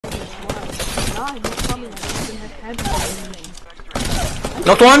die. He's coming.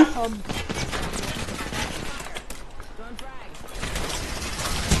 Knocked one.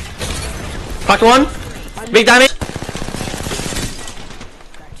 Cracked one. Big damage.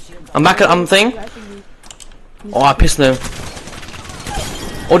 I'm back at thing. Oh, I pissed him.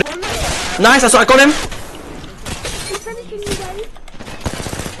 Oh, nice. I got him.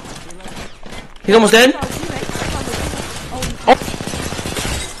 He's almost dead. Oh.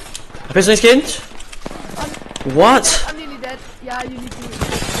 I pissed on his skins. What? I'm nearly dead. Yeah, you need to.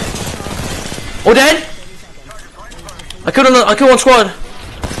 Oh, dead. I killed one squad.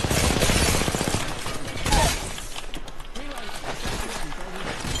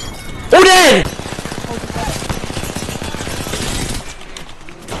 Oh, dead.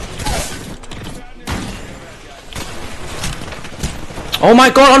 Oh my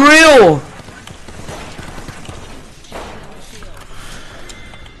god, unreal!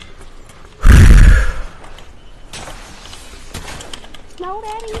 Slow,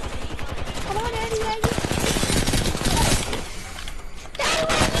 Daddy. Come on, Daddy.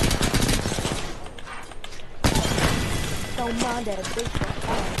 Don't mind that bitch.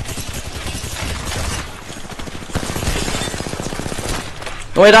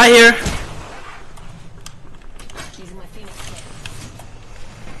 No way, die here.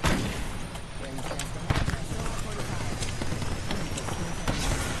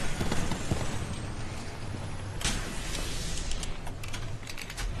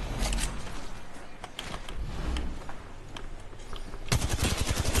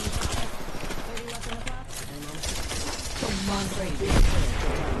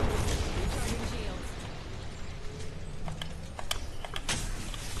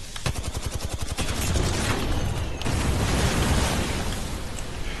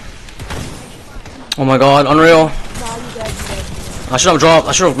 Oh my god, unreal. I should have dropped.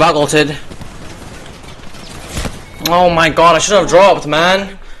 I should have back ulted. Oh my god, I should have dropped,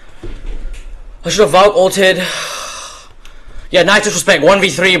 man. I should have Valk ulted. Yeah, nice disrespect.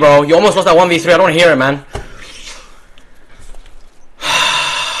 1v3, bro. You almost lost that 1v3. I don't hear it, man.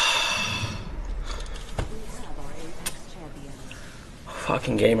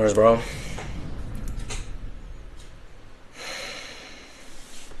 Fucking gamers, bro.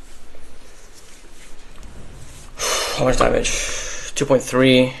 How much damage?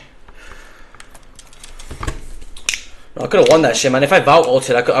 2.3. No, I could have won that shit, man. If I Valk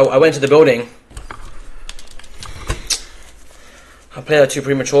ulted, I went to the building. I played that too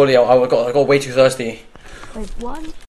prematurely. I got way too thirsty. Wait, one.